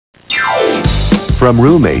from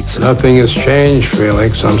roommates. Nothing has changed,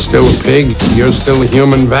 Felix. I'm still a pig. You're still a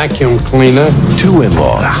human vacuum cleaner. To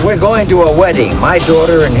in-laws. We're going to a wedding, my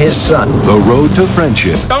daughter and his son. The road to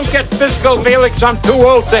friendship. Don't get physical, Felix. I'm too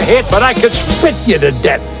old to hit, but I could spit you to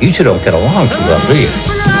death. You two don't get along too well, do you?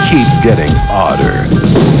 Keeps getting odder.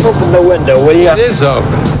 Open the window, will you? It is open.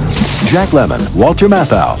 Jack Lemmon, Walter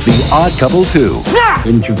Matthau, The Odd Couple 2.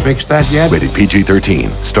 Didn't you fix that yet? Rated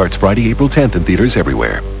PG-13. Starts Friday, April 10th in theaters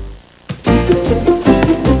everywhere.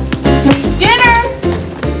 Dinner!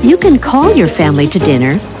 You can call your family to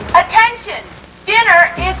dinner. Attention!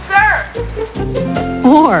 Dinner is served!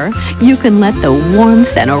 Or you can let the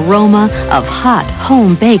warmth and aroma of hot,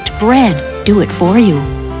 home-baked bread do it for you.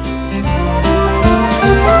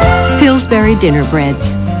 Pillsbury dinner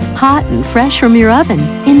breads. Hot and fresh from your oven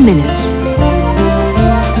in minutes.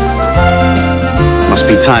 Must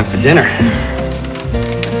be time for dinner.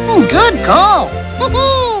 Good call.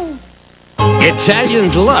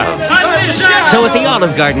 Italians love. So at the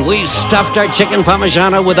Olive Garden, we've stuffed our chicken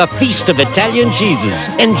parmigiano with a feast of Italian cheeses.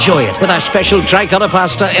 Enjoy it with our special tricolor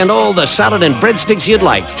pasta and all the salad and breadsticks you'd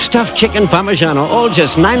like. Stuffed chicken parmigiano, all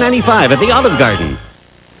just $9.95 at the Olive Garden.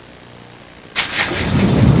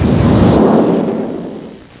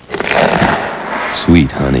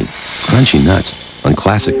 Sweet honey, crunchy nuts on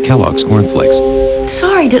classic Kellogg's cornflakes.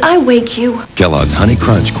 Sorry, did I wake you? Kellogg's Honey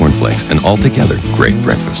Crunch cornflakes, an altogether great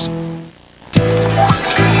breakfast.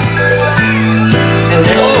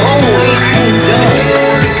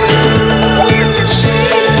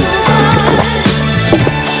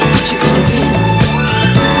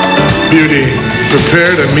 Beauty,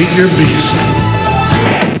 prepare to meet your beast.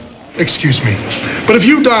 Excuse me, but if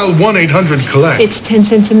you dial 1-800-COLLECT... It's 10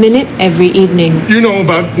 cents a minute every evening. You know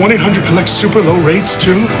about 1-800-COLLECT's super low rates,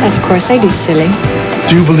 too? Of course I do, silly.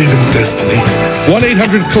 Do you believe in destiny?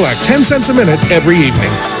 1-800-COLLECT, 10 cents a minute every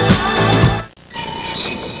evening.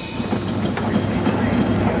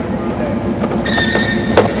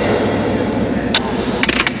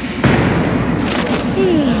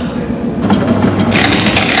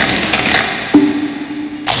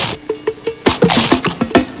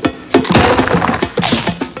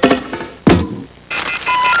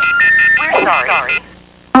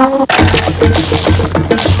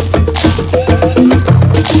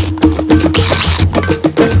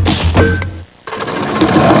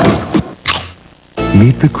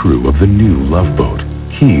 Meet the crew of the new Loveboat.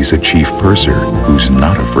 He's a chief purser who's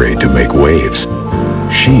not afraid to make waves.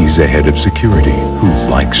 She's a head of security who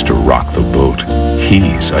likes to rock the boat.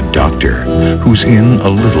 He's a doctor who's in a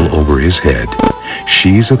little over his head.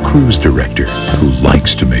 She's a cruise director who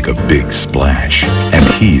likes to make a big splash. And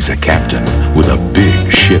he's a captain with a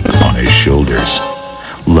big ship on his shoulders.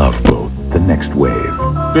 Loveboat, the next wave.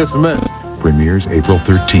 Just a minute. Premieres April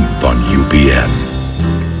 13th on UPN.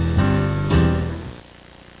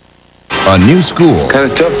 A new school. Kind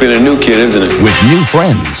of tough being a new kid, isn't it? With new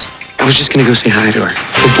friends. I was just gonna go say hi to her.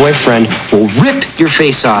 Her boyfriend will rip your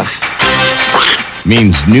face off.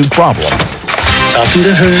 Means new problems. Talking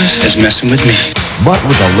to her is messing with me. But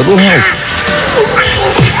with a little help.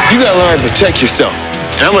 You gotta learn how to protect yourself.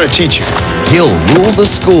 And I'm gonna teach you. He'll rule the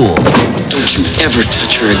school. Don't you ever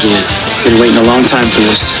touch her again. Been waiting a long time for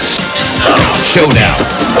this. Showdown.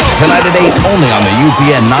 Tonight at 8, only on the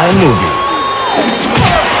UPN 9 movie.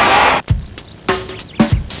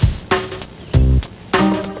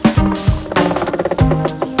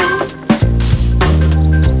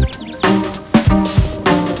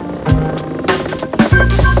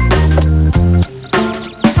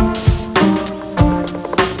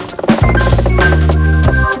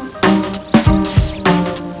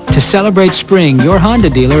 To celebrate spring, your Honda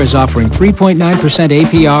dealer is offering 3.9%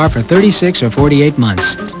 APR for 36 or 48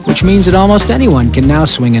 months, which means that almost anyone can now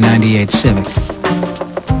swing a 98 Civic.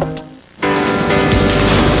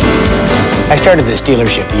 I started this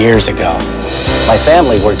dealership years ago. My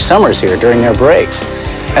family worked summers here during their breaks,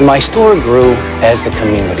 and my store grew as the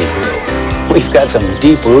community grew. We've got some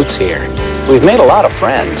deep roots here. We've made a lot of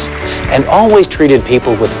friends, and always treated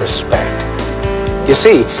people with respect. You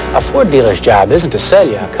see, a Ford dealer's job isn't to sell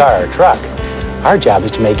you a car or truck. Our job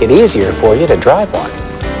is to make it easier for you to drive one.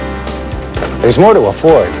 There's more to a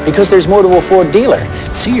Ford because there's more to a Ford dealer.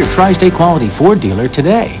 See your Tri-State Quality Ford dealer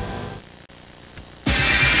today.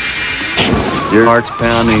 Your heart's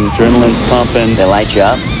pounding, adrenaline's pumping. They light you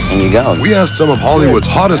up, and you go. We asked some of Hollywood's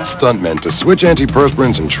hottest stuntmen to switch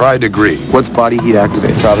antiperspirants and try Degree. What's body heat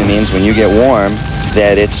activate? Probably means when you get warm,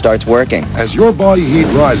 that it starts working. As your body heat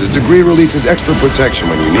rises, Degree releases extra protection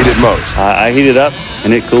when you need it most. I heated up,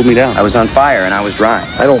 and it cooled me down. I was on fire, and I was dry.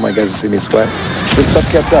 I don't want my guys to see me sweat. This stuff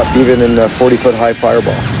kept up, even in 40-foot high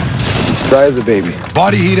fireballs. Dry as a baby.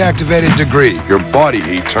 Body heat activated Degree. Your body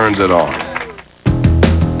heat turns it on.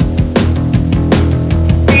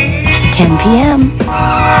 10 p.m.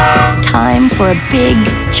 Time for a big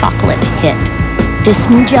chocolate hit. This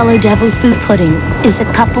new Jell-O Devil's Food Pudding is a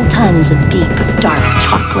couple tons of deep, dark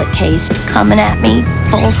chocolate taste coming at me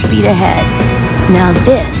full speed ahead. Now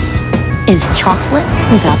this is chocolate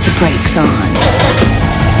without the brakes on.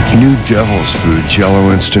 New Devil's Food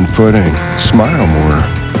Jell-O Instant Pudding. Smile more.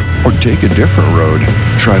 Or take a different road.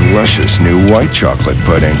 Try luscious new white chocolate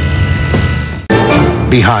pudding.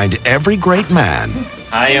 Behind every great man,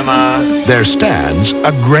 there stands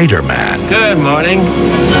a greater man. Good morning.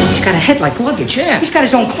 He's got a head like luggage, yeah. He's got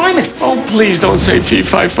his own climate. Oh, please don't say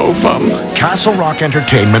fee-fi-fo-fum. Castle Rock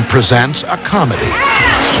Entertainment presents a comedy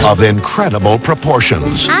of incredible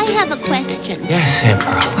proportions. I have a question. Yes, Aunt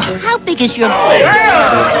Carla. How big is your...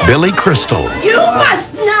 Billy Crystal. You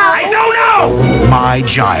must know! I don't know! My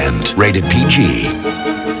Giant. Rated PG.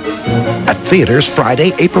 At theaters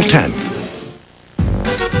Friday, April 10th.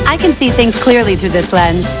 I can see things clearly through this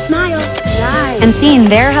lens. Smile. Right. And seeing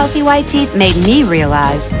their healthy white teeth made me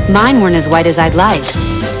realize mine weren't as white as I'd like.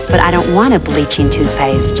 But I don't want a bleaching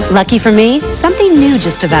toothpaste. Lucky for me, something new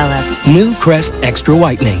just developed. New Crest Extra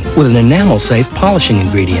Whitening with an enamel-safe polishing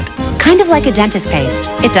ingredient. Kind of like a dentist paste.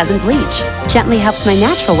 It doesn't bleach. Gently helps my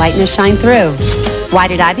natural whiteness shine through. Why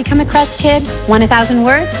did I become a Crest kid? Want 1,000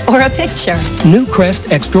 words or a picture? New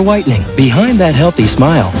Crest Extra Whitening. Behind that healthy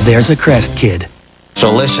smile, there's a Crest kid. So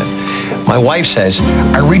listen, my wife says,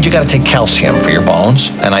 I read you gotta take calcium for your bones.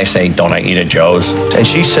 And I say, don't I eat at Joe's? And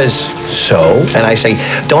she says, so? And I say,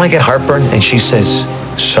 don't I get heartburn? And she says,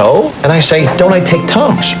 so? And I say, don't I take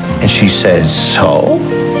Tums? And she says, so?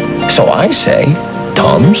 So I say,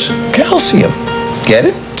 Tums calcium. Get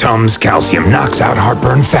it? Tums Calcium knocks out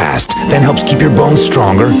heartburn fast, then helps keep your bones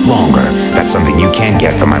stronger, longer. That's something you can't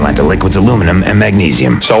get from Mylanta Liquids aluminum and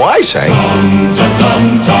magnesium. So I say,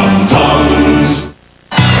 Tums.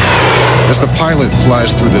 As the pilot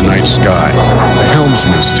flies through the night sky, the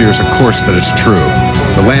helmsman steers a course that is true.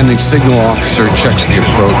 The landing signal officer checks the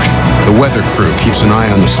approach. The weather crew keeps an eye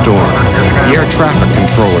on the storm. The air traffic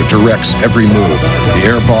controller directs every move. The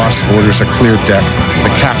air boss orders a clear deck.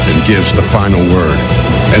 The captain gives the final word.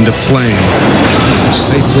 And the plane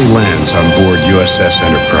safely lands on board USS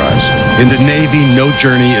Enterprise. In the Navy, no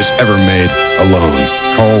journey is ever made alone.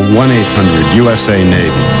 Call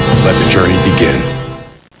 1-800-USA-NAVY. Let the journey begin.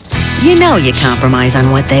 You know you compromise on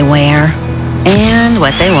what they wear, and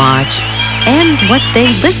what they watch, and what they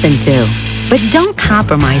listen to. But don't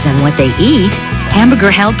compromise on what they eat. Hamburger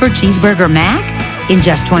Helper, Cheeseburger, Mac? In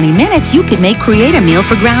just 20 minutes, you can make Create a meal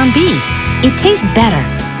for ground beef. It tastes better,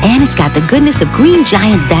 and it's got the goodness of Green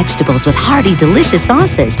Giant vegetables with hearty, delicious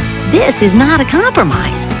sauces. This is not a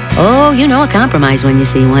compromise. Oh, you know a compromise when you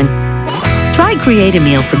see one. Try Create a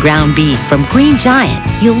meal for ground beef from Green Giant.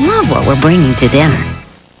 You'll love what we're bringing to dinner.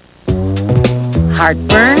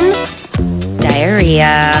 Heartburn,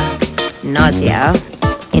 diarrhea, nausea,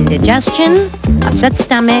 indigestion, upset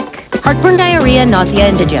stomach, heartburn, diarrhea, nausea,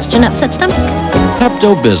 indigestion, upset stomach.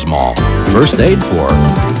 Pepto-Bismol. First aid for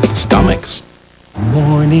stomachs.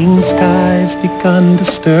 Morning skies begun to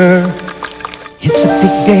stir. It's a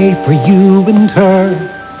big day for you and her.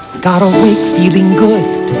 Gotta wake feeling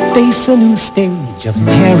good to face a new stage of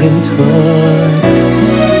parenthood.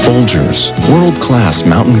 Folgers, world-class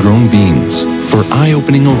mountain-grown beans for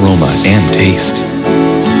eye-opening aroma and taste.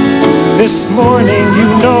 This morning you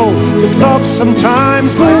know that love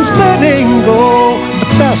sometimes means letting go. The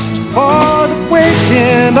best part of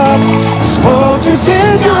waking up is Folgers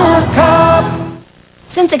in your cup.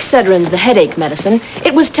 Since Excedrin's the headache medicine,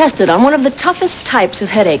 it was tested on one of the toughest types of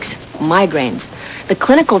headaches, migraines. The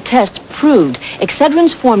clinical tests proved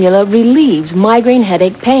Excedrin's formula relieves migraine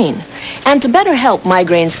headache pain. And to better help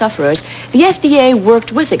migraine sufferers, the FDA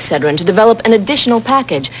worked with Excedrin to develop an additional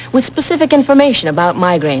package with specific information about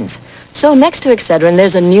migraines. So next to Excedrin,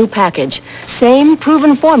 there's a new package. Same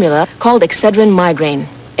proven formula called Excedrin Migraine.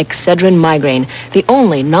 Excedrin Migraine, the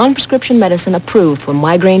only non-prescription medicine approved for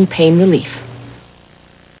migraine pain relief.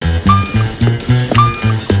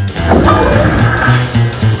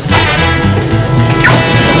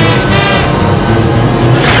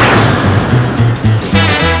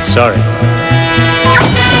 Sorry.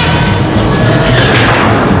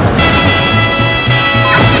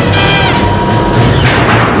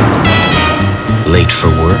 Late for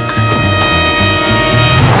work?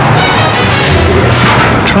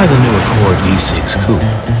 Try the new Accord V6 Coupe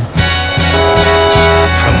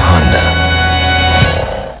from Honda.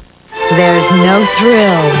 There's no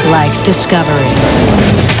thrill like discovery.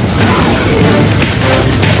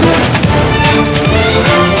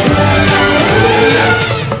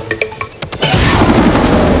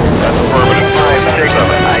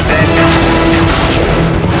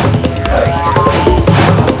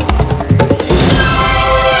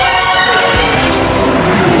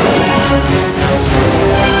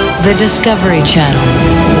 The Discovery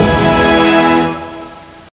Channel.